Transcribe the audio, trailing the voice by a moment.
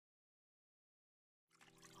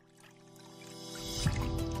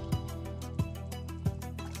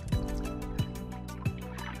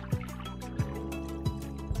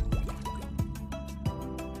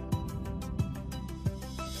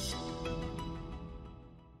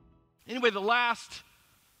Anyway, the last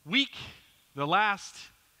week, the last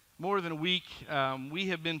more than a week, we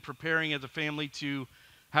have been preparing as a family to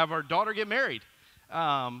have our daughter get married.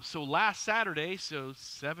 So last Saturday, so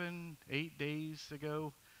 7-8 days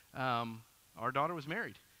ago, our daughter was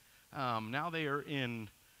married. Now they are in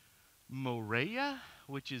Moorea,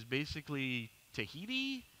 which is basically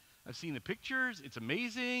Tahiti. I've seen the pictures. It's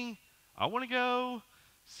amazing. I want to go.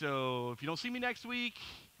 So if you don't see me next week,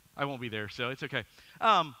 I won't be there, so it's okay.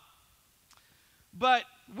 But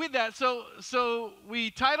with that, so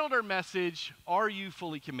we titled our message, Are You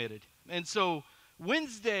Fully Committed? And so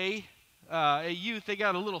Wednesday, at youth, they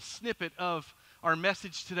got a little snippet of our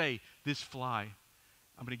message today. This fly.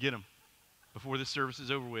 I'm going to get him before this service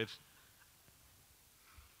is over with.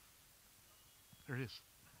 There it is.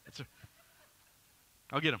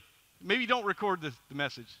 I'll get him. Maybe don't record the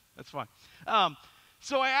message. That's fine.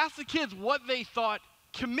 So I asked the kids what they thought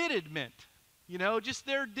committed meant. You know, just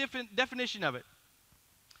their different definition of it.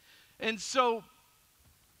 And so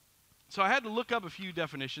I had to look up a few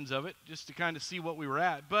definitions of it just to kind of see what we were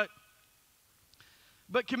at. But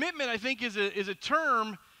commitment, I think, is a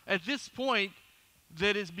term at this point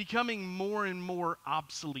that is becoming more and more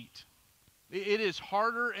obsolete. It is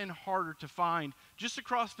harder and harder to find, just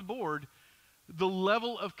across the board, the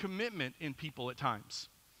level of commitment in people at times.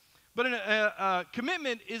 But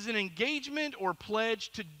commitment is an engagement or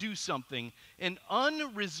pledge to do something, an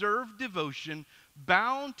unreserved devotion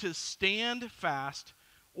bound to stand fast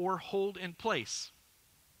or hold in place.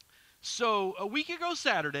 So a week ago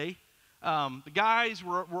Saturday, the guys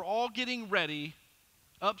were all getting ready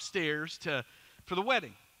upstairs for the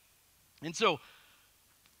wedding. And so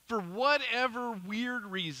for whatever weird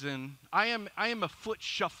reason, I am a foot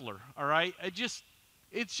shuffler, all right?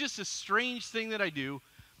 It's just a strange thing that I do.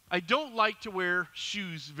 I don't like to wear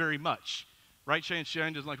shoes very much, right? Shane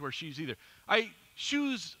doesn't like to wear shoes either.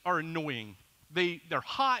 Shoes are annoying. They're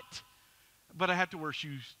hot, but I have to wear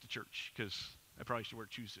shoes to church because I probably should wear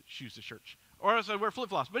shoes to church. Or else I wear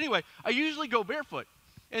flip-flops. But anyway, I usually go barefoot.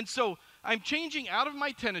 And so I'm changing out of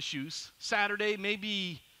my tennis shoes Saturday,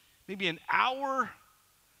 maybe an hour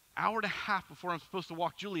and a half before I'm supposed to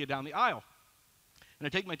walk Julia down the aisle. And I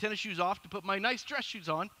take my tennis shoes off to put my nice dress shoes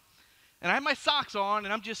on. And I have my socks on,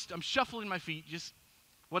 and I'm shuffling my feet, just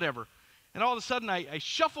whatever. And all of a sudden, I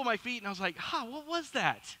shuffle my feet, and I was like, what was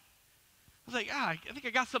that? I was like, I think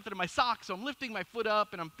I got something in my sock. So I'm lifting my foot up,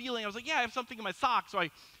 and I was like, yeah, I have something in my sock. So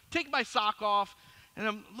I take my sock off,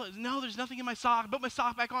 and no, there's nothing in my sock. I put my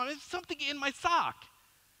sock back on. There's something in my sock.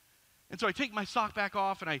 And so I take my sock back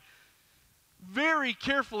off, and I very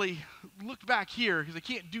carefully look back here, because I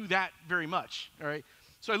can't do that very much, all right?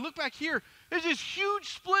 So I look back here. There's this huge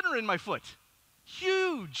splinter in my foot.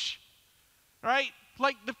 Huge, right?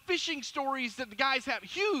 Like the fishing stories that the guys have,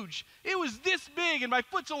 huge. It was this big, and my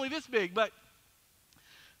foot's only this big. But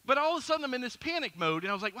all of a sudden, I'm in this panic mode,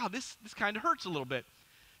 and I was like, wow, this kind of hurts a little bit.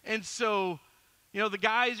 And so, the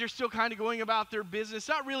guys are still kind of going about their business,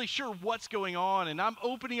 not really sure what's going on, and I'm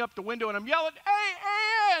opening up the window, and I'm yelling,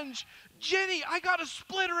 hey, Ange, Jenny, I got a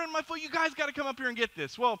splinter in my foot. You guys got to come up here and get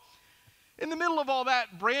this. Well, in the middle of all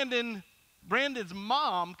that, Brandon's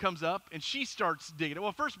mom comes up, and she starts digging it.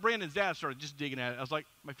 Well, first, Brandon's dad started just digging at it. I was like,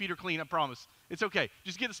 my feet are clean, I promise. It's okay.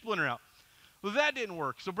 Just get the splinter out. Well, that didn't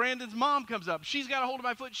work. So Brandon's mom comes up. She's got a hold of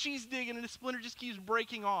my foot. She's digging, and the splinter just keeps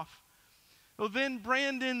breaking off. Well, then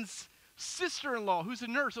Brandon's sister-in-law, who's a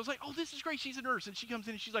nurse, I was like, oh, this is great. She's a nurse. And she comes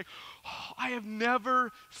in, and she's like, oh, I have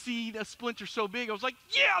never seen a splinter so big. I was like,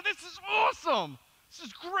 yeah, this is awesome. This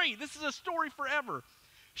is great. This is a story forever.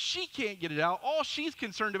 She can't get it out. All she's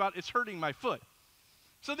concerned about is hurting my foot.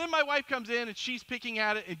 So then my wife comes in, and she's picking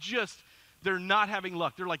at it, and they're not having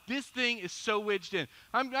luck. They're like, this thing is so wedged in.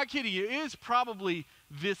 I'm not kidding you. It is probably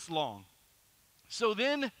this long. So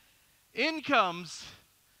then in comes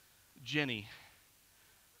Jenny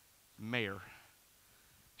Mayer.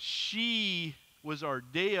 She was our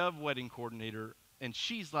day of wedding coordinator, and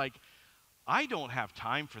she's like, I don't have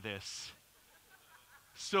time for this.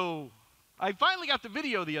 So I finally got the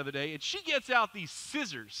video the other day, and she gets out these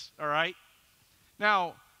scissors, all right?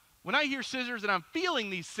 Now, when I hear scissors and I'm feeling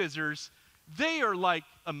these scissors, they are like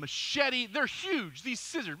a machete. They're huge, these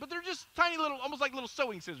scissors, but they're just tiny little, almost like little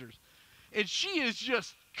sewing scissors. And she is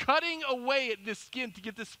just cutting away at this skin to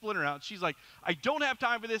get this splinter out. She's like, I don't have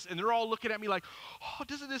time for this. And they're all looking at me like, oh,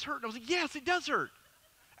 doesn't this hurt? And I was like, yes, it does hurt.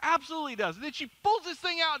 Absolutely does. And then she pulls this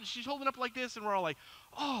thing out, and she's holding up like this, and we're all like,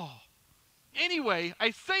 oh. Anyway,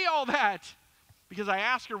 I say all that because I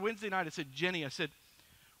asked her Wednesday night, I said, Jenny,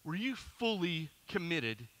 were you fully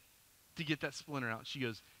committed to get that splinter out? She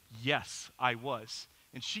goes, yes, I was.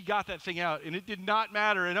 And she got that thing out, and it did not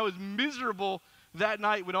matter. And I was miserable that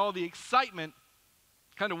night when all the excitement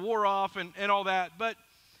kind of wore off and all that. But,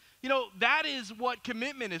 that is what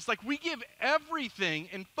commitment is. Like, we give everything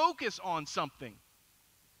and focus on something.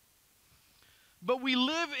 But we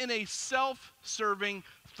live in a self-serving,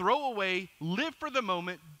 throw away, live for the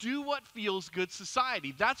moment, do what feels good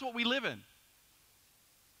society. That's what we live in.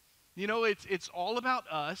 It's all about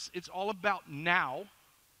us. It's all about now.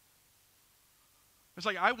 It's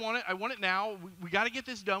like, I want it now. We got to get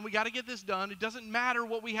this done. We got to get this done. It doesn't matter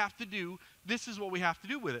what we have to do. This is what we have to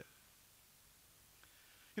do with it.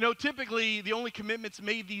 Typically, the only commitments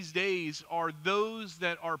made these days are those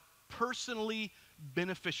that are personally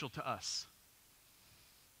beneficial to us.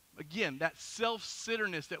 Again, that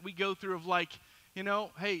self-centeredness that we go through of like,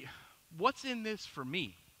 hey, what's in this for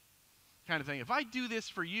me? Kind of thing. If I do this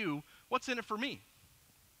for you, what's in it for me?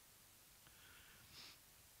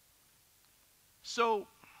 So,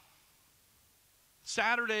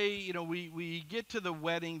 Saturday, we get to the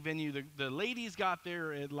wedding venue. The ladies got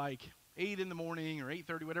there at like 8 in the morning or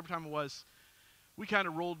 8:30, whatever time it was. We kind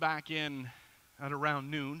of rolled back in at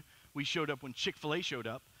around noon. We showed up when Chick-fil-A showed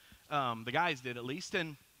up. The guys did, at least.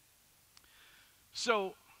 And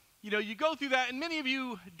so, you go through that, and many of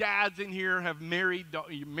you dads in here have married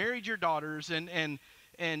your daughters,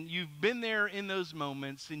 and you've been there in those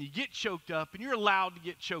moments, and you get choked up, and you're allowed to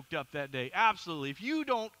get choked up that day. Absolutely. If you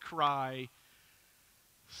don't cry,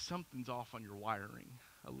 something's off on your wiring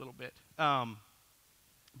a little bit.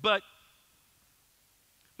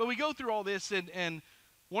 But we go through all this, and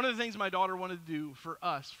one of the things my daughter wanted to do for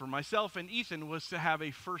us, for myself and Ethan, was to have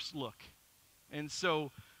a first look. And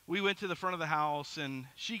so we went to the front of the house, and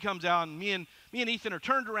she comes out, and me and Ethan are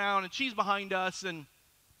turned around, and she's behind us, and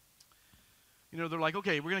they're like,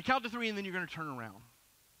 okay, we're going to count to 3, and then you're going to turn around.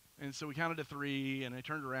 And so we counted to 3, and I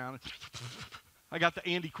turned around. And I got the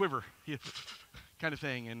Andy Quiver kind of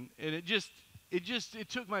thing, and it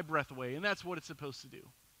took my breath away, and that's what it's supposed to do.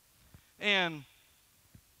 And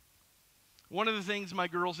one of the things my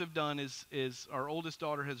girls have done is our oldest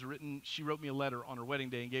daughter she wrote me a letter on her wedding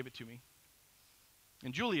day and gave it to me.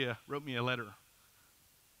 And Julia wrote me a letter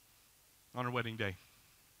on her wedding day.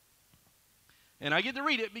 And I get to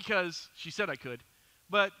read it because she said I could.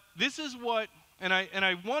 But this is what, and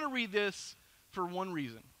I want to read this for one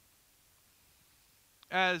reason.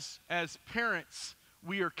 As parents,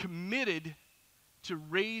 we are committed to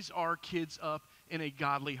raise our kids up in a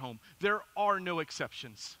godly home. There are no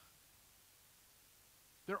exceptions.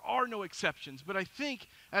 There are no exceptions. But I think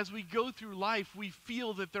as we go through life, we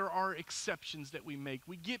feel that there are exceptions that we make.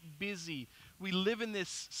 We get busy. We live in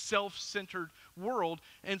this self-centered world,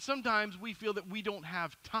 and sometimes we feel that we don't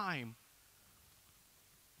have time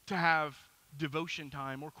to have devotion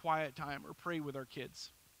time or quiet time or pray with our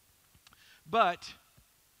kids. But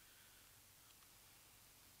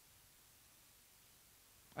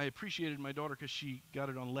I appreciated my daughter because she got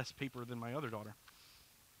it on less paper than my other daughter.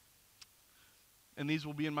 And these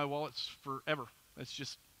will be in my wallets forever. That's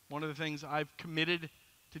just one of the things I've committed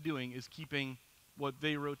to doing, is keeping what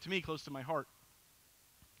they wrote to me close to my heart.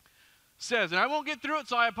 Says, and I won't get through it,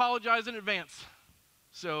 so I apologize in advance.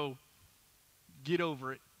 So get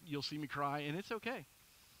over it. You'll see me cry, and it's okay.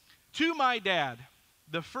 To my dad,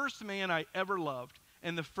 the first man I ever loved,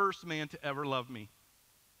 and the first man to ever love me.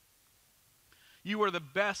 You are the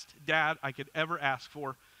best dad I could ever ask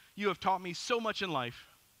for. You have taught me so much in life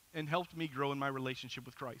and helped me grow in my relationship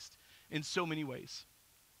with Christ in so many ways.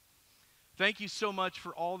 Thank you so much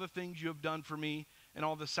for all the things you have done for me and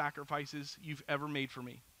all the sacrifices you've ever made for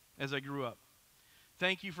me as I grew up.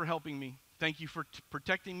 Thank you for helping me. Thank you for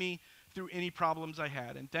protecting me through any problems I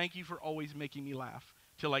had. And thank you for always making me laugh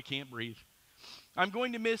till I can't breathe. I'm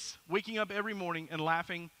going to miss waking up every morning and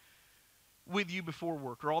laughing with you before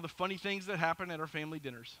work, or all the funny things that happen at our family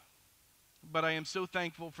dinners. But I am so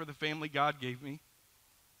thankful for the family God gave me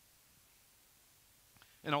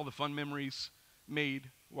and all the fun memories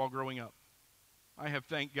made while growing up. I have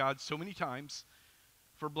thanked God so many times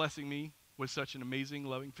for blessing me with such an amazing,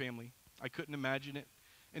 loving family. I couldn't imagine it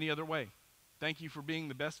any other way. Thank you for being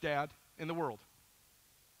the best dad in the world.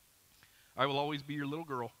 I will always be your little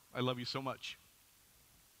girl. I love you so much.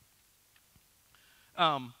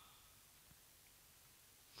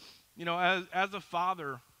 As a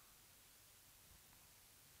father,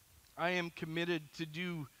 I am committed to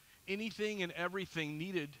do anything and everything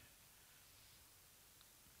needed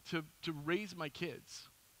to raise my kids.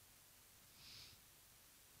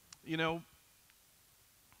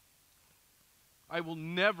 I will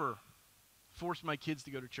never force my kids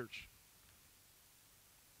to go to church.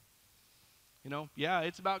 Yeah,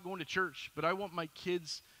 it's about going to church, but I want my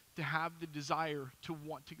kids to have the desire to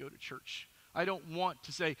want to go to church. I don't want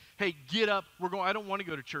to say, hey, get up, I don't want to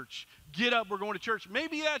go to church. Get up, we're going to church.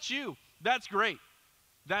 Maybe that's you. That's great.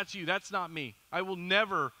 That's you. That's not me. I will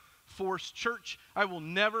never force church. I will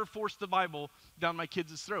never force the Bible down my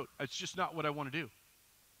kids' throat. It's just not what I want to do.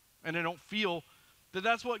 And I don't feel that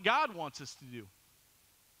that's what God wants us to do.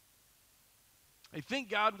 I think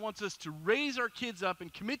God wants us to raise our kids up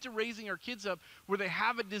and commit to raising our kids up where they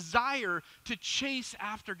have a desire to chase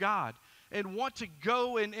after God and want to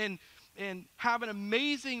go and have an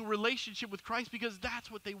amazing relationship with Christ because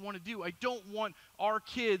that's what they want to do. I don't want our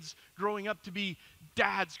kids growing up to be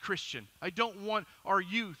dad's Christian. I don't want our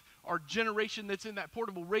youth, our generation that's in that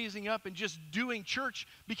portable, raising up and just doing church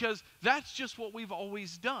because that's just what we've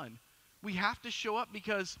always done. We have to show up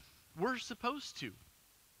because we're supposed to.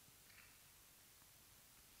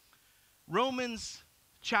 Romans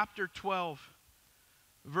chapter 12,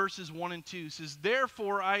 verses 1 and 2 says,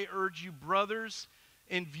 "Therefore I urge you, brothers,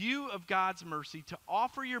 in view of God's mercy, to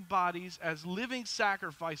offer your bodies as living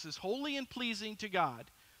sacrifices, holy and pleasing to God.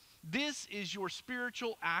 This is your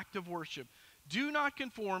spiritual act of worship. Do not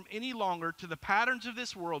conform any longer to the patterns of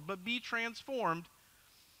this world, but be transformed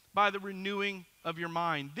by the renewing of your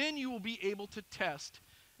mind. Then you will be able to test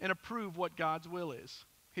and approve what God's will is,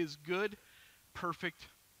 his good, perfect,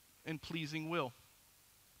 and pleasing will."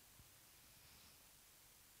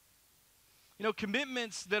 You know,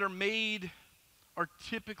 commitments that are made are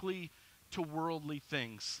typically to worldly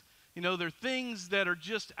things. You know, they're things that are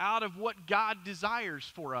just out of what God desires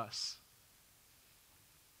for us.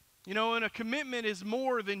 You know, and a commitment is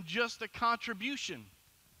more than just a contribution.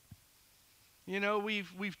 You know,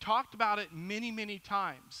 we've talked about it many, many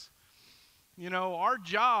times. You know, our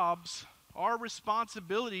jobs, our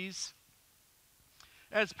responsibilities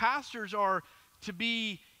as pastors are to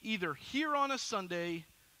be either here on a Sunday,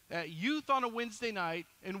 at youth on a Wednesday night,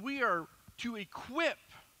 and we are to equip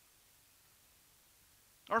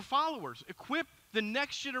our followers, equip the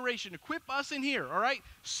next generation, equip us in here, all right?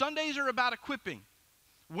 Sundays are about equipping.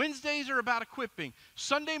 Wednesdays are about equipping.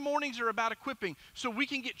 Sunday mornings are about equipping so we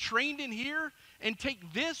can get trained in here and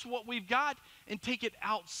take this, what we've got, and take it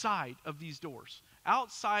outside of these doors,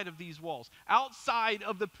 outside of these walls, outside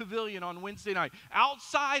of the pavilion on Wednesday night,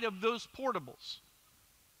 outside of those portables.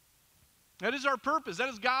 That is our purpose. That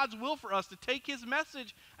is God's will for us, to take his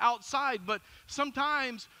message outside. But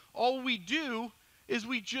sometimes all we do is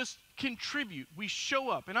we just contribute. We show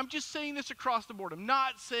up. And I'm just saying this across the board. I'm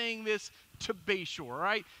not saying this to Bayshore, all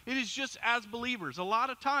right? It is just as believers. A lot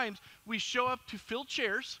of times we show up to fill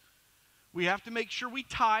chairs. We have to make sure we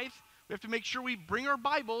tithe. We have to make sure we bring our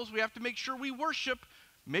Bibles. We have to make sure we worship.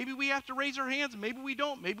 Maybe we have to raise our hands. Maybe we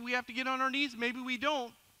don't. Maybe we have to get on our knees. Maybe we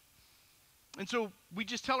don't. And so we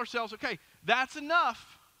just tell ourselves, okay, that's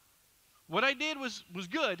enough. What I did was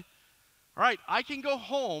good. All right, I can go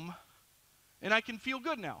home and I can feel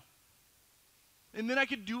good now. And then I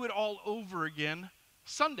could do it all over again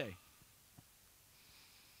Sunday.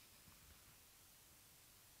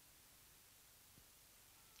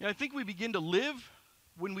 And I think we begin to live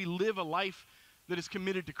when we live a life that is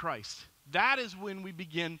committed to Christ. That is when we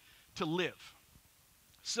begin to live.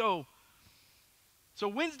 So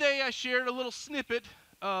Wednesday I shared a little snippet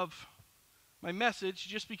of my message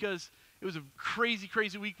just because it was a crazy,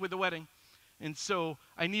 crazy week with the wedding. And so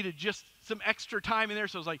I needed just some extra time in there.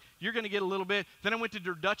 So I was like, you're going to get a little bit. Then I went to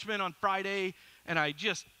Der Dutchman on Friday, and I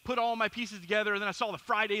just put all my pieces together. And then I saw the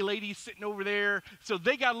Friday ladies sitting over there. So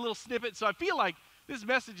they got a little snippet. So I feel like this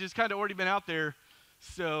message has kind of already been out there.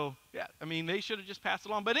 So, yeah, I mean, they should have just passed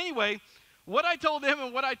it on. But anyway, what I told them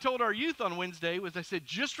and what I told our youth on Wednesday was I said,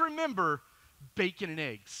 just remember bacon and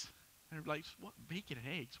eggs. And they're like, what? Bacon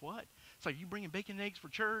and eggs? What? It's like, you bringing bacon and eggs for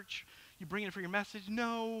church? You bringing it for your message?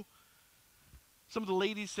 No. Some of the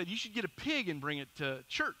ladies said, you should get a pig and bring it to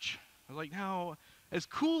church. I was like, no. As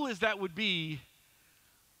cool as that would be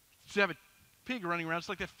to have a pig running around, it's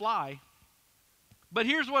like that fly. But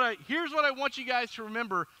here's what I want you guys to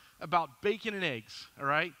remember about bacon and eggs, all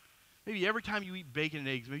right? Maybe every time you eat bacon and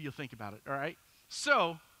eggs, maybe you'll think about it, all right?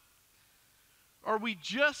 So, are we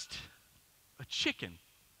just a chicken,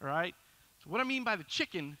 all right? So what I mean by the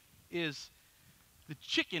chicken is the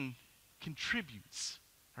chicken contributes,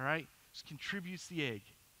 all right? Just contributes the egg.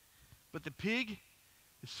 But the pig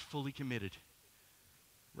is fully committed,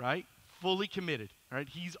 right? Fully committed, all right?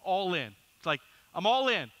 He's all in. It's like, I'm all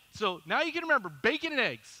in. So now you can remember bacon and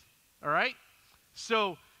eggs, all right?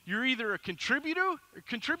 So you're either a contributor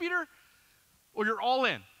or you're all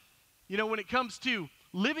in. You know, when it comes to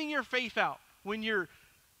living your faith out, when you're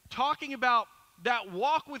talking about that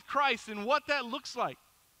walk with Christ and what that looks like,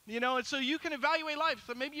 you know, and so you can evaluate life.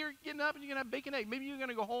 So maybe you're getting up and you're going to have bacon and egg. Maybe you're going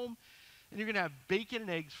to go home and you're going to have bacon and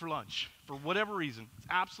eggs for lunch for whatever reason. It's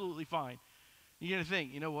absolutely fine. You're going to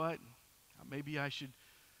think, you know what? Maybe I should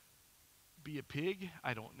be a pig.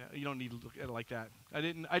 I don't know. You don't need to look at it like that. I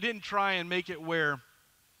didn't try and make it where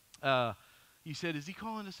you said, is he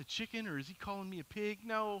calling us a chicken or is he calling me a pig?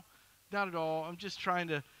 No, not at all. I'm just trying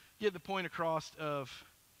to get the point across of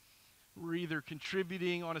we're either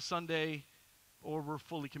contributing on a Sunday or we're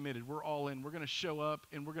fully committed. We're all in. We're going to show up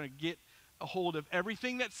and we're going to get a hold of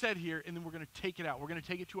everything that's said here, and then we're going to take it out. We're going to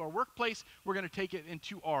take it to our workplace. We're going to take it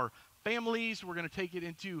into our families. We're going to take it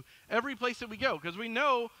into every place that we go, because we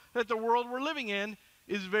know that the world we're living in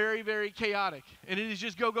is very, very chaotic, and it is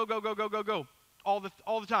just go, go, go, go, go, go, go all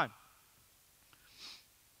the time.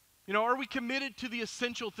 You know, are we committed to the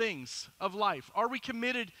essential things of life? Are we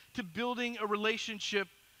committed to building a relationship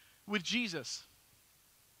with Jesus?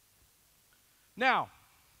 Now,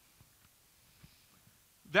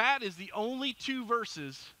 that is the only 2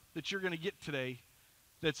 verses that you're going to get today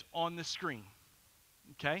that's on the screen,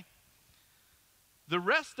 okay? The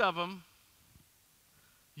rest of them,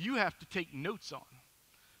 you have to take notes on,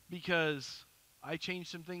 because I changed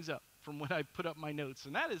some things up from when I put up my notes,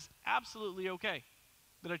 and that is absolutely okay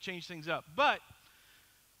that I changed things up. But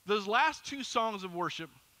those last 2 songs of worship,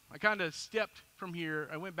 I kind of stepped from here.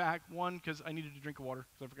 I went back, 1, because I needed to drink water,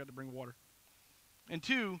 because I forgot to bring water. And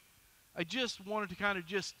 2, I just wanted to kind of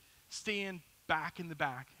just stand back in the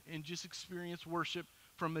back and just experience worship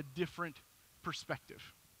from a different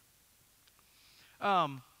perspective.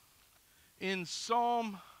 In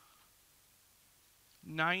Psalm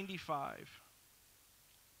 95,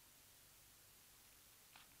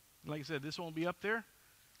 like I said, this won't be up there,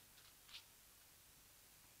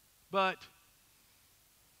 but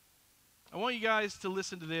I want you guys to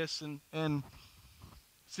listen to this, and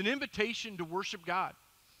it's an invitation to worship God.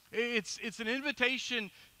 It's an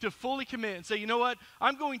invitation to fully commit and say, you know what?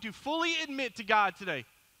 I'm going to fully admit to God today.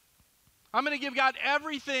 I'm going to give God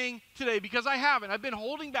everything today, because I haven't. I've been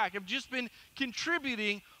holding back. I've just been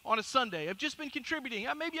contributing on a Sunday. I've just been contributing.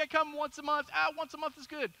 Maybe I come once a month. Once a month is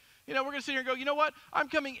good. You know, we're going to sit here and go, you know what? I'm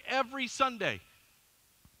coming every Sunday.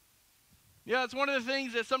 Yeah, it's one of the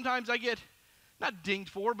things that sometimes I get not dinged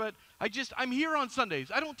for, but I'm here on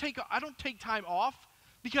Sundays. I don't take time off,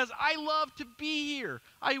 because I love to be here.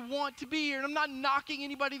 I want to be here, and I'm not knocking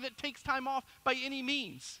anybody that takes time off by any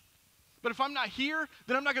means. But if I'm not here,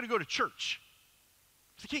 then I'm not going to go to church.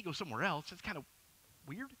 So I can't go somewhere else. It's kind of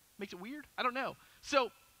weird. Makes it weird. I don't know.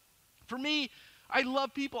 So for me, I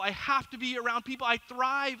love people. I have to be around people. I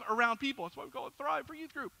thrive around people. That's why we call it Thrive for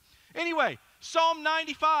Youth Group. Anyway, Psalm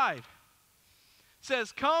 95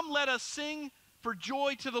 says, "Come, let us sing for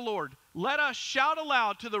joy to the Lord. Let us shout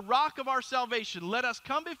aloud to the rock of our salvation. Let us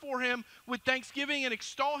come before him with thanksgiving and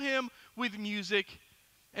extol him with music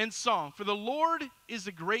and song. For the Lord is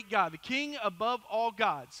a great God, the King above all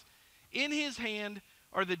gods. In his hand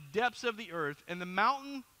are the depths of the earth, and the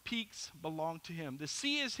mountain peaks belong to him. The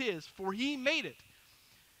sea is his, for he made it,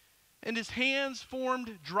 and his hands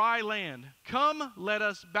formed dry land. Come, let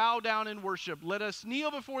us bow down and worship. Let us kneel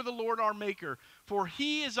before the Lord our Maker, for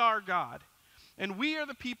he is our God, and we are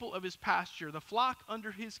the people of his pasture, the flock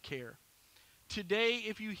under his care. Today,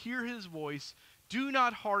 if you hear his voice, do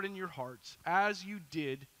not harden your hearts, as you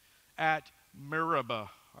did at Meribah."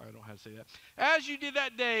 I don't know how to say that. "As you did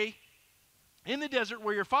that day in the desert,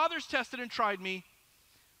 where your fathers tested and tried me,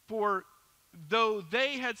 for though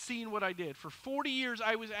they had seen what I did. For 40 years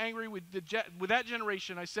I was angry with that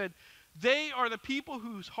generation. I said, they are the people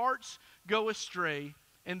whose hearts go astray,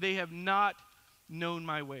 and they have not known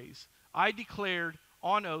my ways. I declared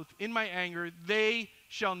on oath in my anger, they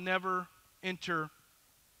shall never enter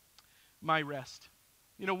my rest."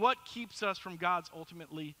 You know, what keeps us from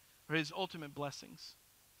his ultimate blessings?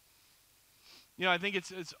 You know, I think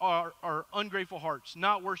it's our ungrateful hearts,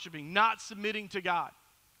 not worshiping, not submitting to God,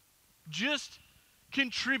 just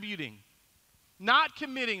contributing, not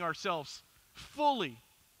committing ourselves fully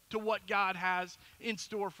to what God has in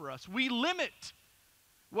store for us. We limit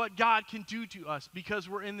what God can do to us because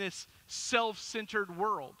we're in this self-centered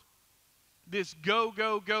world, this go,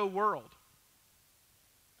 go, go world.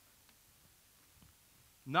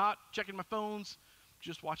 Not checking my phones,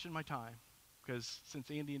 just watching my time. Because since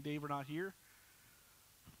Andy and Dave are not here,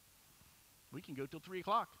 we can go till 3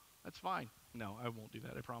 o'clock. That's fine. No, I won't do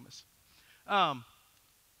that, I promise.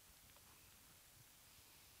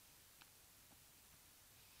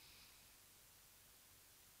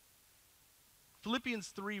 Philippians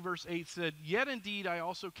 3 verse 8 said, "Yet indeed I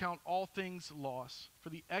also count all things loss for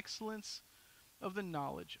the excellence of the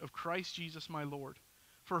knowledge of Christ Jesus my Lord,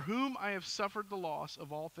 for whom I have suffered the loss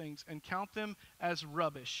of all things and count them as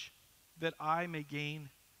rubbish, that I may gain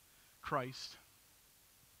Christ.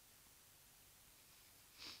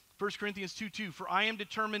 1 Corinthians 2:2, for I am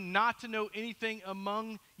determined not to know anything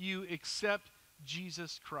among you except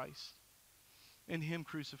Jesus Christ and him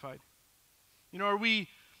crucified. Are we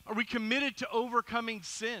committed to overcoming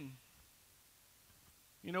sin?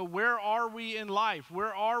 Where are we in life?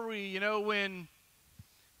 Where are we, when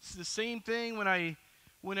it's the same thing when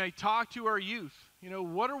I talk to our youth.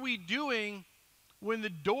 What are we doing when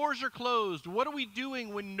the doors are closed? What are we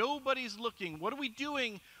doing when nobody's looking? What are we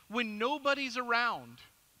doing when nobody's around?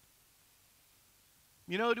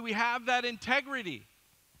 Do we have that integrity?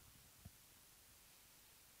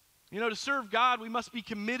 To serve God, we must be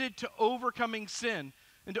committed to overcoming sin.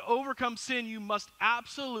 And to overcome sin, you must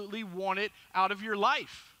absolutely want it out of your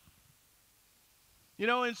life.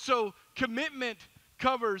 And so commitment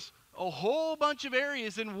covers a whole bunch of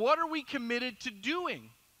areas. And what are we committed to doing?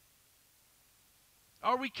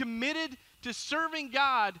 Are we committed to serving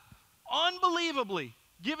God unbelievably,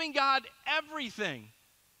 giving God everything?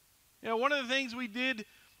 One of the things we did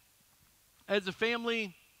as a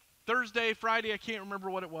family Thursday, Friday, I can't remember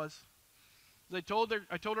what it was. I told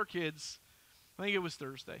our kids, I think it was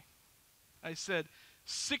Thursday. I said,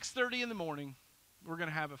 6:30 in the morning, we're going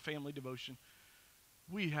to have a family devotion.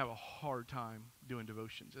 We have a hard time doing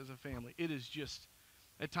devotions as a family. It is just,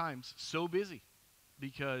 at times, so busy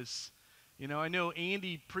because, I know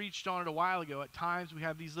Andy preached on it a while ago. At times, we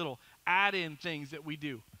have these little add-in things that we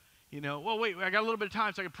do. Well, wait, I got a little bit of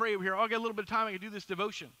time, so I can pray over here. Oh, I got a little bit of time, I can do this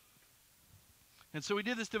devotion. And so we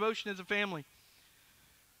did this devotion as a family.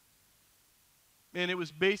 And it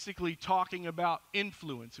was basically talking about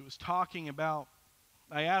influence. It was talking about,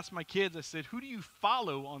 I asked my kids, I said, who do you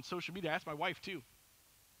follow on social media? I asked my wife too.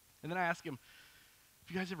 And then I asked him,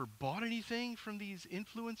 have you guys ever bought anything from these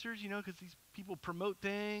influencers? Because these people promote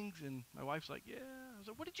things. And my wife's like, yeah. I was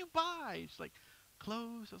like, what did you buy? She's like,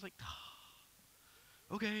 clothes. I was like,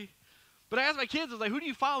 okay. But I asked my kids, I was like, who do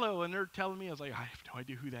you follow? And they're telling me, I was like, I have no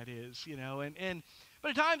idea who that is, But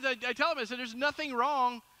at times I tell them, I said, there's nothing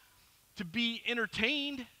wrong to be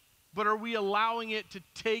entertained, but are we allowing it to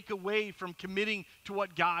take away from committing to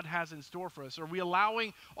what God has in store for us? Are we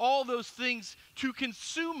allowing all those things to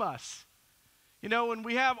consume us? When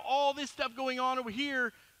we have all this stuff going on over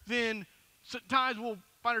here, then sometimes we'll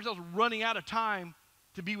find ourselves running out of time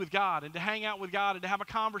to be with God and to hang out with God and to have a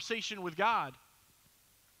conversation with God.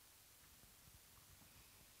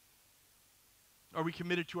 Are we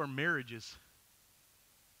committed to our marriages?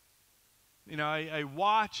 I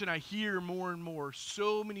watch and I hear more and more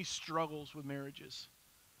so many struggles with marriages.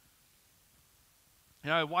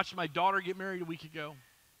 I watched my daughter get married a week ago,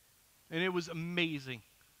 and it was amazing.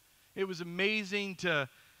 It was amazing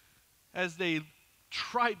as they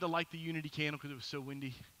tried to light the unity candle because it was so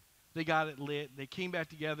windy, they got it lit. They came back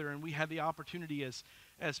together, and we had the opportunity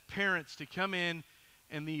as parents to come in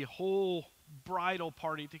and the whole bridal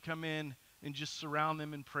party to come in and just surround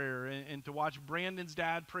them in prayer and to watch Brandon's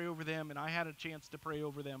dad pray over them, and I had a chance to pray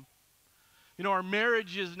over them. Our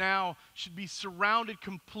marriages now should be surrounded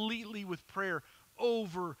completely with prayer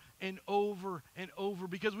over and over and over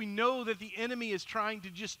because we know that the enemy is trying to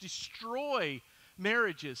just destroy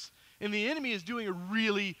marriages, and the enemy is doing a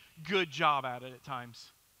really good job at it at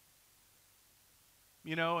times.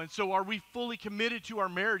 And so are we fully committed to our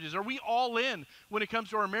marriages? Are we all in when it comes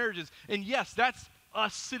to our marriages? And yes, that's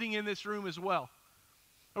us sitting in this room as well.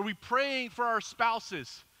 Are we praying for our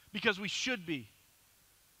spouses? Because we should be.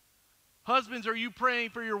 Husbands, are you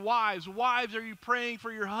praying for your wives? Wives, are you praying for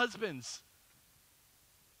your husbands?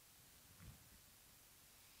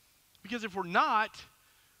 Because if we're not,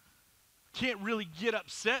 can't really get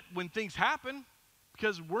upset when things happen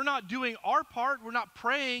because we're not doing our part. We're not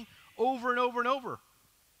praying over and over and over.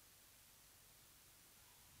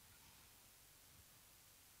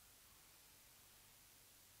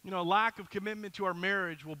 A lack of commitment to our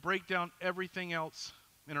marriage will break down everything else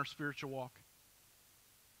in our spiritual walk.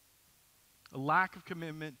 A lack of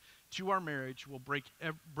commitment to our marriage will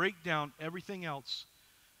break down everything else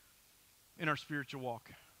in our spiritual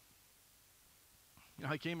walk.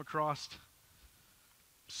 I came across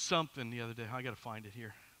something the other day. I got to find it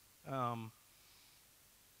here.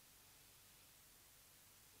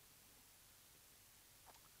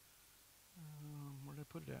 Where did I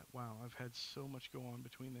put it at? Wow, I've had so much go on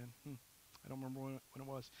between then. I don't remember when it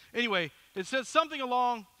was. Anyway, it says something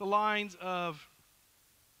along the lines of,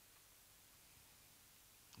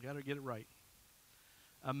 I got to get it right.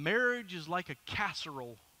 A marriage is like a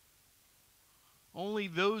casserole. Only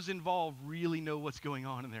those involved really know what's going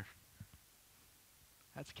on in there.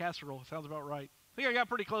 That's a casserole. Sounds about right. I think I got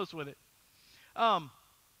pretty close with it. Are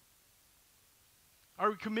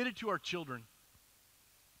we committed to our children?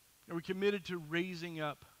 Are we committed to raising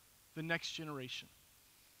up the next generation?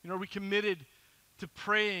 Are we committed to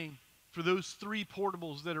praying for those 3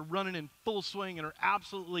 portables that are running in full swing and are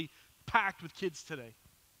absolutely packed with kids today?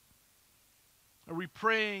 Are we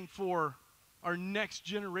praying for our next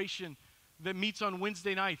generation that meets on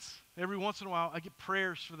Wednesday nights? Every once in a while, I get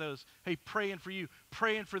prayers for those. Hey, praying for you,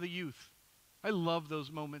 praying for the youth. I love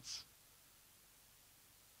those moments.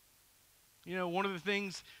 One of the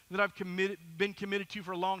things that I've been committed to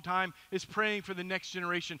for a long time is praying for the next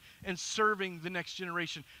generation and serving the next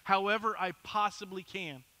generation however I possibly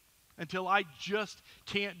can until I just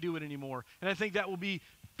can't do it anymore. And I think that will be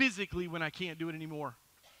physically when I can't do it anymore.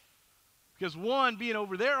 Because one, being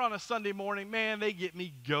over there on a Sunday morning, man, they get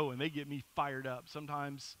me going. They get me fired up.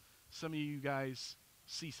 Sometimes some of you guys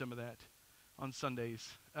see some of that on Sundays.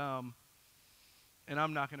 And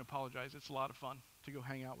I'm not going to apologize. It's a lot of fun to go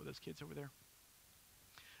hang out with those kids over there.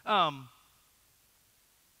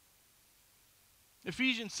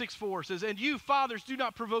 Ephesians 6:4 says, "And you, fathers, do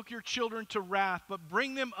not provoke your children to wrath, but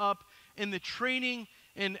bring them up in the training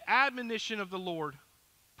and admonition of the Lord."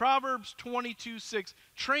 Proverbs 22:6,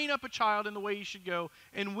 "Train up a child in the way he should go,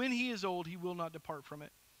 and when he is old, he will not depart from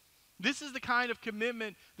it." This is the kind of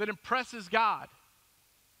commitment that impresses God,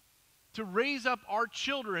 to raise up our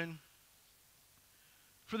children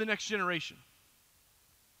for the next generation.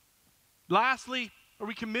 Lastly, are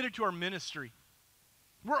we committed to our ministry?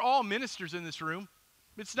 We're all ministers in this room.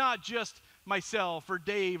 It's not just myself or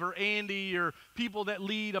Dave or Andy or people that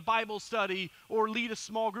lead a Bible study or lead a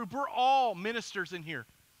small group. We're all ministers in here.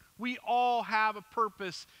 We all have a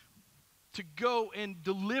purpose to go and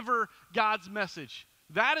deliver God's message.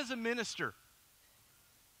 That is a minister.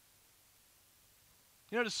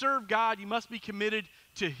 To serve God, you must be committed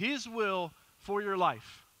to His will for your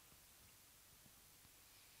life.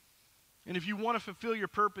 And if you want to fulfill your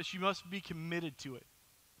purpose, you must be committed to it.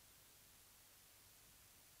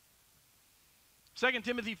 2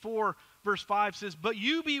 Timothy 4, verse 5 says, "But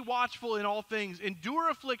you be watchful in all things, endure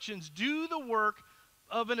afflictions, do the work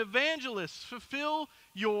of an evangelist, fulfill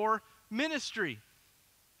your ministry."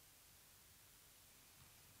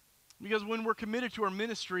 Because when we're committed to our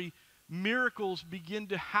ministry, miracles begin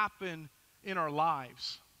to happen in our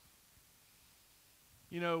lives.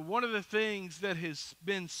 One of the things that has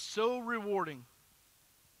been so rewarding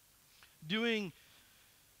doing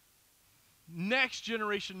next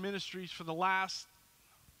generation ministries for the last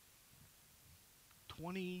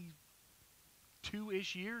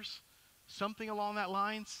 22-ish years, something along that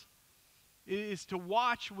lines, is to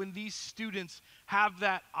watch when these students have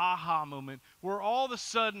that aha moment where all of a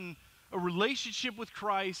sudden a relationship with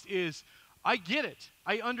Christ is, I get it,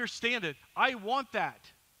 I understand it, I want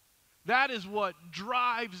that. That is what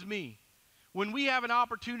drives me. When we have an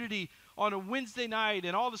opportunity on a Wednesday night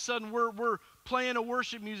and all of a sudden we're playing a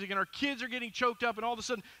worship music and our kids are getting choked up and all of a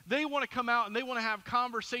sudden they want to come out and they want to have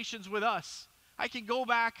conversations with us. I can go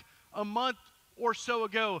back a month or so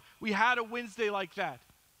ago. We had a Wednesday like that.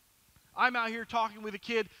 I'm out here talking with a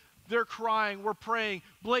kid. They're crying. We're praying.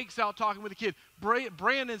 Blake's out talking with a kid.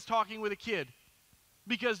 Brandon's talking with a kid.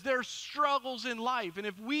 Because there's struggles in life. And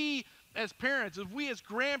if we as parents, if we as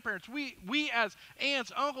grandparents, we as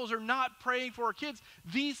aunts, uncles are not praying for our kids,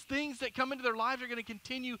 these things that come into their lives are going to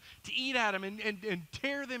continue to eat at them and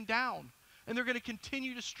tear them down. And they're going to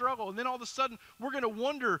continue to struggle. And then all of a sudden, we're going to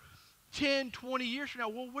wonder 10, 20 years from now,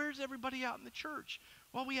 well, where's everybody out in the church?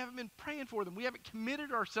 Well, we haven't been praying for them. We haven't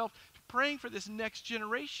committed ourselves to praying for this next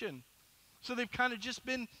generation. So they've kind of just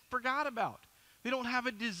been forgot about. They don't have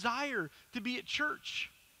a desire to be at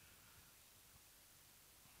church.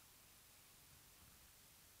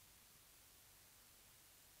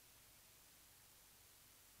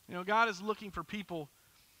 God is looking for people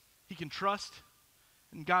He can trust,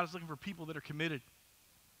 and God is looking for people that are committed.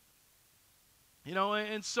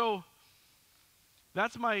 And so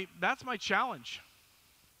that's my challenge.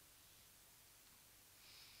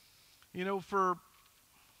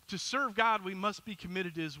 To serve God, we must be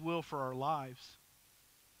committed to His will for our lives.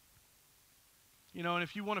 And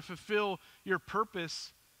if you want to fulfill your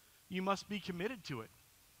purpose, you must be committed to it.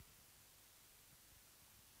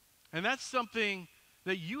 And that's something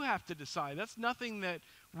that you have to decide. That's nothing that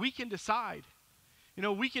we can decide.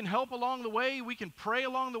 We can help along the way. We can pray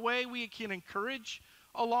along the way. We can encourage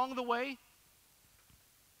along the way.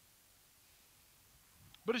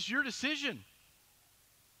 But it's your decision.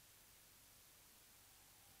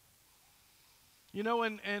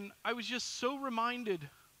 And I was just so reminded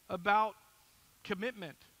about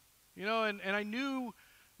commitment. And I knew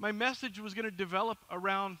my message was going to develop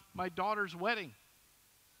around my daughter's wedding.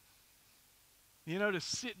 To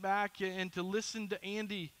sit back and to listen to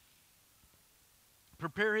Andy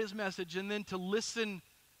prepare his message, and then to listen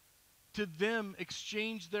to them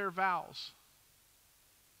exchange their vows.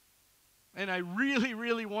 And I really,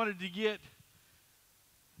 really wanted to get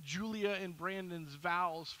Julia and Brandon's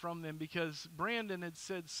vows from them, because Brandon had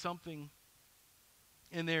said something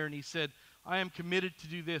in there, and he said, I am committed to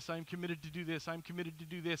do this, I am committed to do this, I am committed to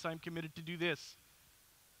do this, I am committed to do this.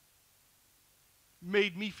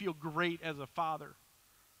 Made me feel great as a father.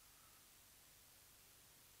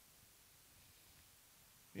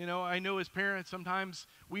 You know, I know as parents, sometimes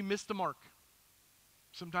we miss the mark.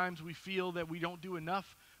 Sometimes we feel that we don't do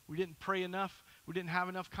enough, we didn't pray enough, we didn't have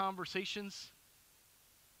enough conversations.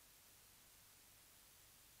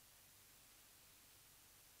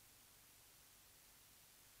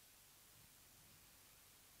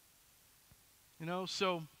 You know,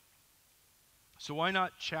 so why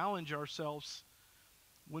not challenge ourselves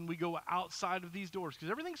when we go outside of these doors? Because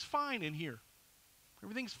everything's fine in here.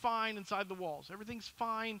 Everything's fine inside the walls. Everything's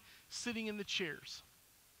fine sitting in the chairs.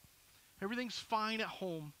 Everything's fine at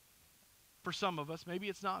home for some of us. Maybe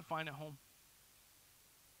it's not fine at home.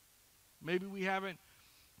 Maybe we haven't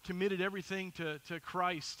committed everything to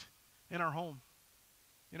Christ in our home.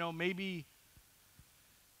 You know, maybe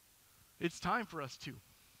it's time for us to.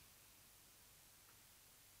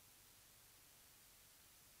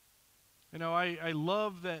 You know, I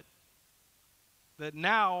love that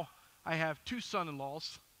now I have two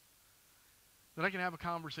son-in-laws that I can have a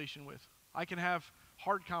conversation with. I can have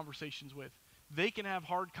hard conversations with. They can have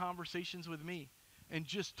hard conversations with me and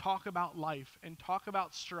just talk about life and talk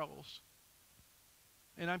about struggles.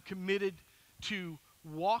 And I'm committed to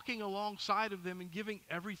walking alongside of them and giving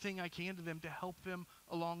everything I can to them to help them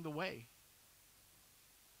along the way.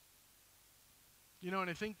 You know, and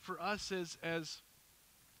I think for us as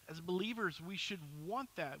believers, we should want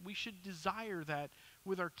that. We should desire that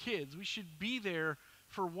with our kids. We should be there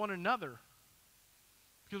for one another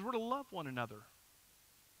because we're to love one another.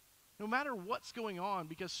 No matter what's going on,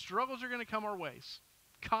 because struggles are going to come our ways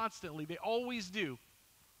constantly. They always do.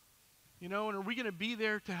 You know, and are we going to be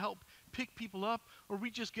there to help pick people up? Or are we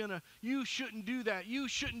just going to, you shouldn't do that, you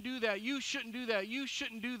shouldn't do that, you shouldn't do that, you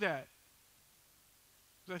shouldn't do that?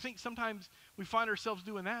 Because I think sometimes we find ourselves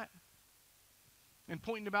doing that and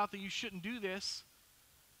pointing about that you shouldn't do this.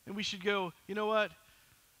 And we should go, you know what?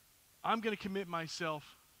 I'm going to commit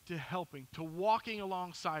myself to helping, to walking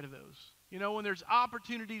alongside of those. You know, when there's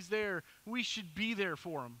opportunities there, we should be there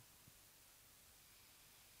for them.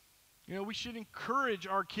 You know, we should encourage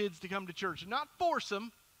our kids to come to church. Not force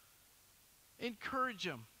them. Encourage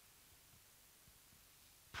them.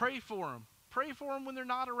 Pray for them. Pray for them when they're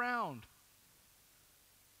not around.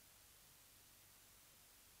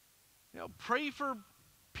 You know, pray for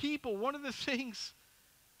people. One of the things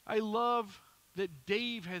I love that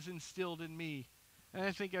Dave has instilled in me, and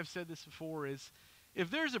I think I've said this before, is if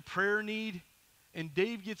there's a prayer need and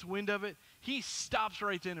Dave gets wind of it, he stops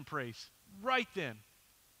right then and prays. Right then.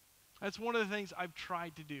 That's one of the things I've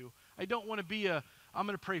tried to do. I don't want to be I'm going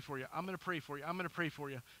to pray for you. I'm going to pray for you. I'm going to pray for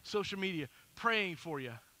you. Social media, praying for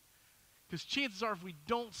you. Because chances are if we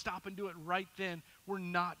don't stop and do it right then, we're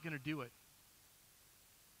not going to do it.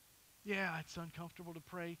 Yeah, it's uncomfortable to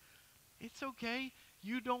pray. It's okay.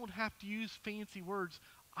 You don't have to use fancy words.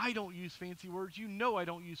 I don't use fancy words. You know I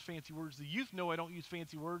don't use fancy words. The youth know I don't use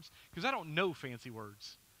fancy words because I don't know fancy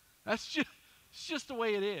words. It's just the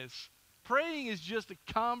way it is. Praying is just a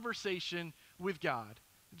conversation with God.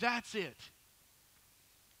 That's it.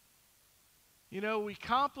 You know, we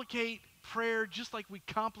complicate prayer just like we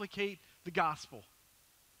complicate the gospel.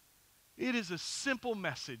 It is a simple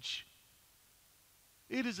message.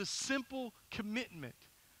 It is a simple commitment.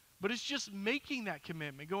 But it's just making that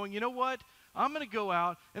commitment, going, you know what? I'm going to go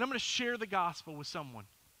out and I'm going to share the gospel with someone.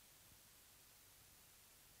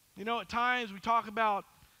 You know, at times we talk about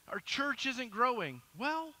our church isn't growing.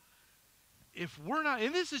 Well, if we're not,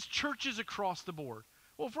 and this is churches across the board.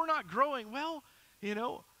 Well, if we're not growing, well, you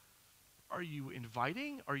know, are you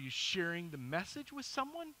inviting? Are you sharing the message with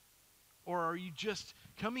someone? Or are you just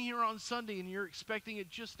coming here on Sunday and you're expecting it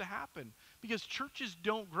just to happen? Because churches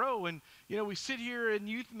don't grow. And, you know, we sit here in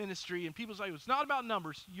youth ministry and people say, it's not about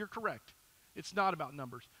numbers. You're correct. It's not about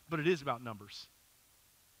numbers, but it is about numbers.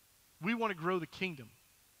 We want to grow the kingdom.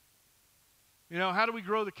 You know, how do we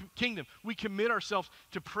grow the kingdom? We commit ourselves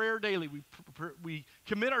to prayer daily. We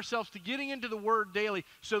commit ourselves to getting into the Word daily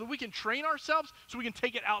so that we can train ourselves so we can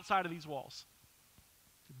take it outside of these walls.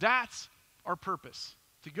 That's our purpose,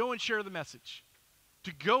 to go and share the message,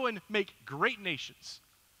 to go and make great nations.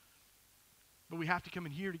 But we have to come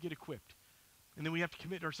in here to get equipped. And then we have to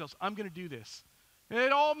commit ourselves. I'm going to do this. And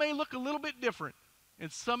it all may look a little bit different. And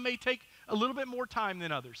some may take a little bit more time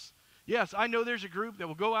than others. Yes, I know there's a group that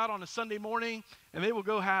will go out on a Sunday morning and they will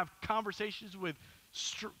go have conversations with,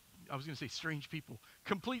 I was going to say strange people,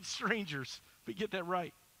 complete strangers, but get that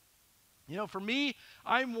right. You know, for me,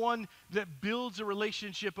 I'm one that builds a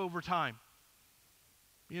relationship over time,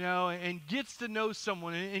 you know, and gets to know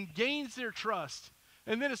someone and gains their trust.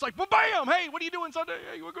 And then it's like, well, bam, hey, what are you doing Sunday?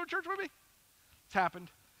 Hey, you want to go to church with me? It's happened.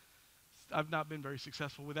 I've not been very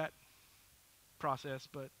successful with that process,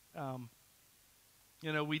 but,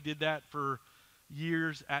 you know, we did that for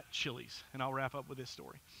years at Chili's, and I'll wrap up with this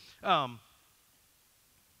story. You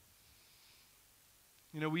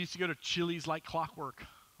know, we used to go to Chili's like clockwork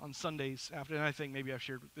on Sundays after, and I think maybe I've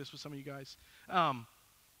shared this with some of you guys.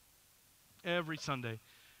 Every Sunday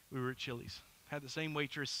we were at Chili's. Had the same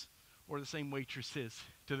waitress or the same waitresses,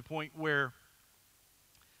 to the point where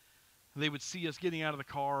they would see us getting out of the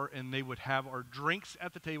car and they would have our drinks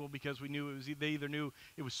at the table because we knew it was, they either knew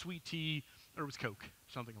it was sweet tea or it was Coke,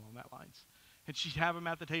 something along that lines. And she'd have them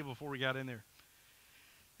at the table before we got in there.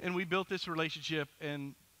 And we built this relationship,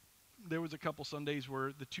 and there was a couple Sundays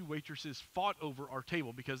where the two waitresses fought over our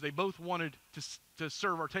table because they both wanted to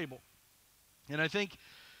serve our table. And I think,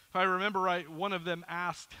 if I remember right, one of them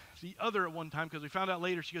asked the other at one time, because we found out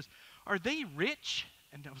later, she goes, "Are they rich?"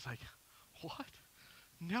 And I was like, "What?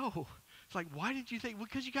 No." It's like, "Why did you think?" "Well,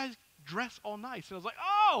 because you guys dress all nice." And I was like,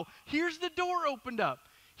 "Oh, here's the door opened up.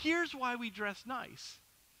 Here's why we dress nice."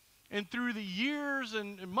 And through the years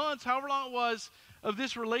and months, however long it was, of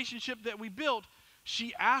this relationship that we built,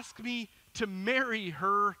 she asked me to marry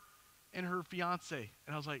her and her fiance.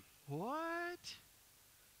 And I was like, "What?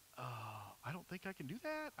 I don't think I can do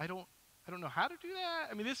that. I don't know how to do that."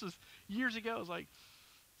 I mean, this was years ago. I was like,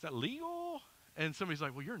 "Is that legal?" And somebody's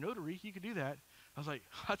like, "Well, you're a notary. You can do that." I was like,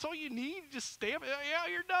 "That's all you need? Just stamp it. Yeah,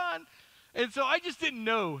 you're done." And so I just didn't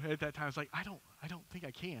know at that time. I was like, I don't think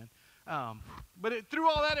I can. But through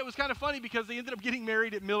all that, it was kind of funny because they ended up getting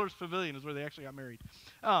married at Miller's Pavilion, is where they actually got married.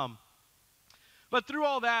 But through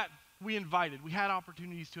all that, we had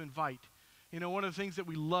opportunities to invite. You know, one of the things that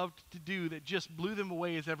we loved to do that just blew them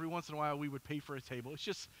away is every once in a while we would pay for a table. It's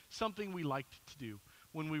just something we liked to do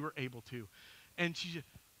when we were able to. And she said,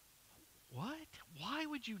 "What? Why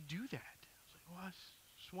would you do that?" I was like, "Well, I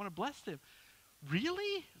just want to bless them."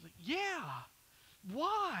 "Really?" I was like, "Yeah.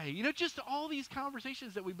 Why?" You know, just all these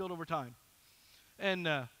conversations that we built over time.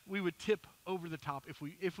 And we would tip over the top if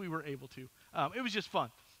we were able to. It was just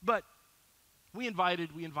fun. But we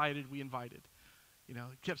invited. You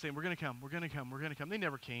know, kept saying, "We're going to come, we're going to come, we're going to come." They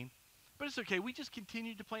never came. But it's okay. We just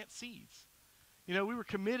continued to plant seeds. You know, we were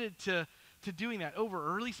committed to doing that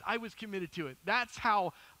or at least I was committed to it. That's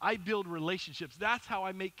how I build relationships. That's how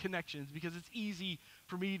I make connections, because it's easy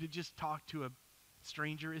for me to just talk to a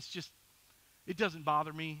stranger. It doesn't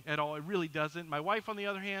bother me at all. It really doesn't. My wife, on the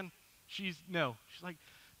other hand, she's like,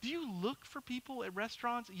 "Do you look for people at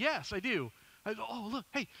restaurants?" "Yes, I do." I go, "Oh, look,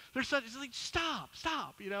 hey, there's such," it's like,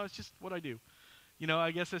 stop. You know, it's just what I do. You know,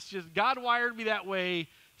 I guess it's just God wired me that way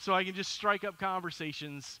so I can just strike up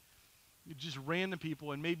conversations, just random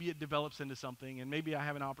people, and maybe it develops into something, and maybe I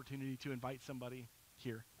have an opportunity to invite somebody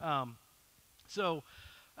here.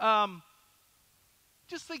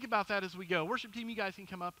 Just think about that as we go. Worship team, you guys can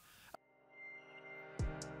come up.